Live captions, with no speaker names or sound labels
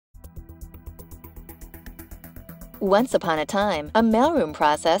Once upon a time, a mailroom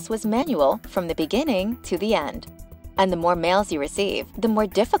process was manual from the beginning to the end. And the more mails you receive, the more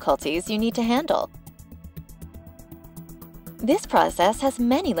difficulties you need to handle. This process has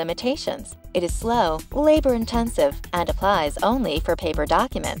many limitations. It is slow, labor-intensive, and applies only for paper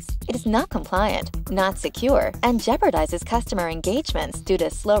documents. It is not compliant, not secure, and jeopardizes customer engagements due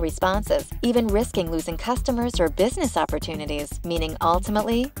to slow responses, even risking losing customers or business opportunities, meaning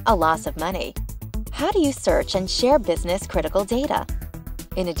ultimately a loss of money. How do you search and share business-critical data?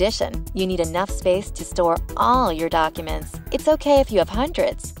 In addition, you need enough space to store all your documents. It's okay if you have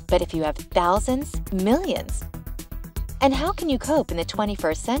hundreds, but if you have thousands, millions. And how can you cope in the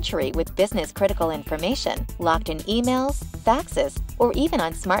 21st century with business-critical information locked in emails, faxes, or even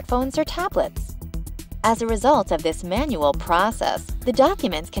on smartphones or tablets? As a result of this manual process, the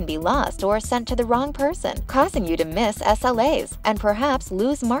documents can be lost or sent to the wrong person, causing you to miss SLAs and perhaps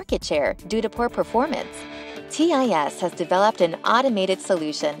lose market share due to poor performance. TIS has developed an automated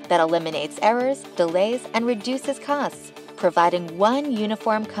solution that eliminates errors, delays, and reduces costs, providing one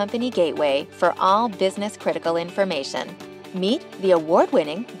uniform company gateway for all business-critical information. Meet the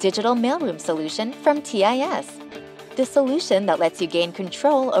award-winning Digital Mailroom solution from TIS. The solution that lets you gain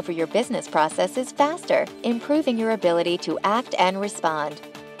control over your business processes faster, improving your ability to act and respond.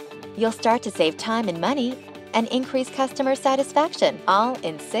 You'll start to save time and money and increase customer satisfaction, all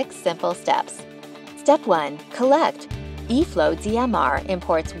in 6 simple steps. Step 1. Collect. eFLOW DMR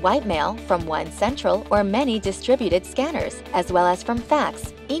imports white mail from one central or many distributed scanners, as well as from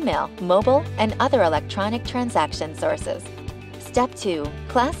fax, email, mobile, and other electronic transaction sources. Step 2.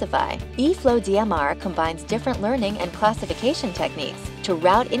 Classify. eFLOW DMR combines different learning and classification techniques to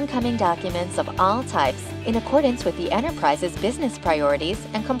route incoming documents of all types in accordance with the enterprise's business priorities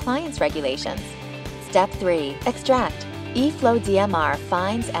and compliance regulations. Step 3. Extract. eFLOW DMR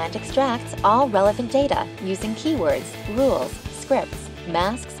finds and extracts all relevant data using keywords, rules, scripts,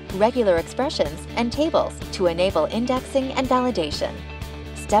 masks, regular expressions, and tables to enable indexing and validation.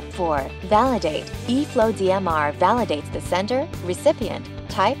 Step 4. Validate. eFLOW DMR validates the sender, recipient,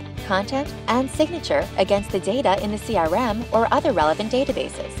 type, content, and signature against the data in the CRM or other relevant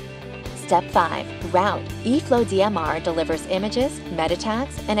databases. Step 5. Route. eFLOW DMR delivers images, meta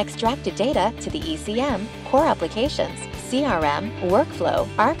tags, and extracted data to the ECM, core applications, CRM, workflow,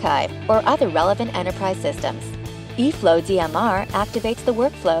 archive, or other relevant enterprise systems. eFLOW DMR activates the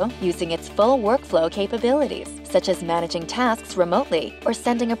workflow using its full workflow capabilities, such as managing tasks remotely or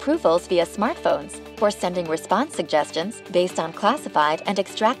sending approvals via smartphones, or sending response suggestions based on classified and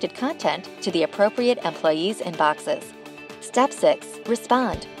extracted content to the appropriate employees' inboxes. Step 6.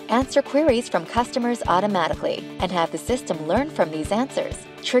 Respond. Answer queries from customers automatically and have the system learn from these answers.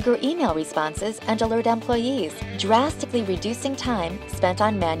 Trigger email responses and alert employees, drastically reducing time spent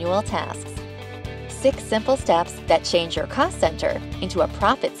on manual tasks. 6 simple steps that change your cost center into a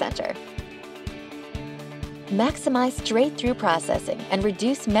profit center. Maximize straight-through processing and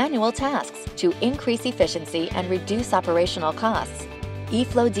reduce manual tasks to increase efficiency and reduce operational costs.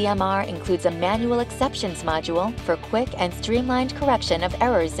 eFLOW DMR includes a manual exceptions module for quick and streamlined correction of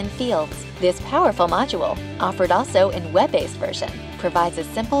errors in fields. This powerful module, offered also in web-based version, provides a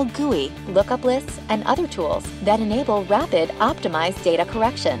simple GUI, lookup lists, and other tools that enable rapid, optimized data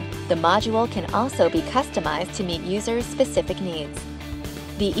correction. The module can also be customized to meet users' specific needs.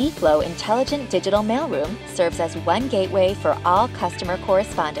 The eFLOW Intelligent Digital Mailroom serves as one gateway for all customer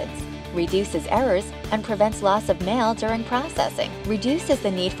correspondence, reduces errors, and prevents loss of mail during processing, reduces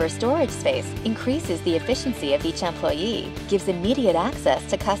the need for storage space, increases the efficiency of each employee, gives immediate access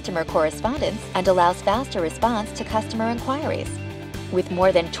to customer correspondence, and allows faster response to customer inquiries. With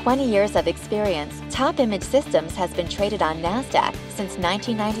more than 20 years of experience, Top Image Systems has been traded on NASDAQ since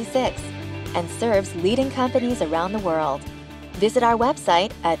 1996 and serves leading companies around the world. Visit our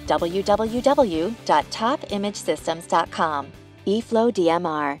website at www.topimagesystems.com. eFLOW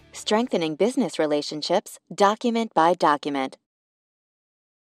DMR, strengthening business relationships, document by document.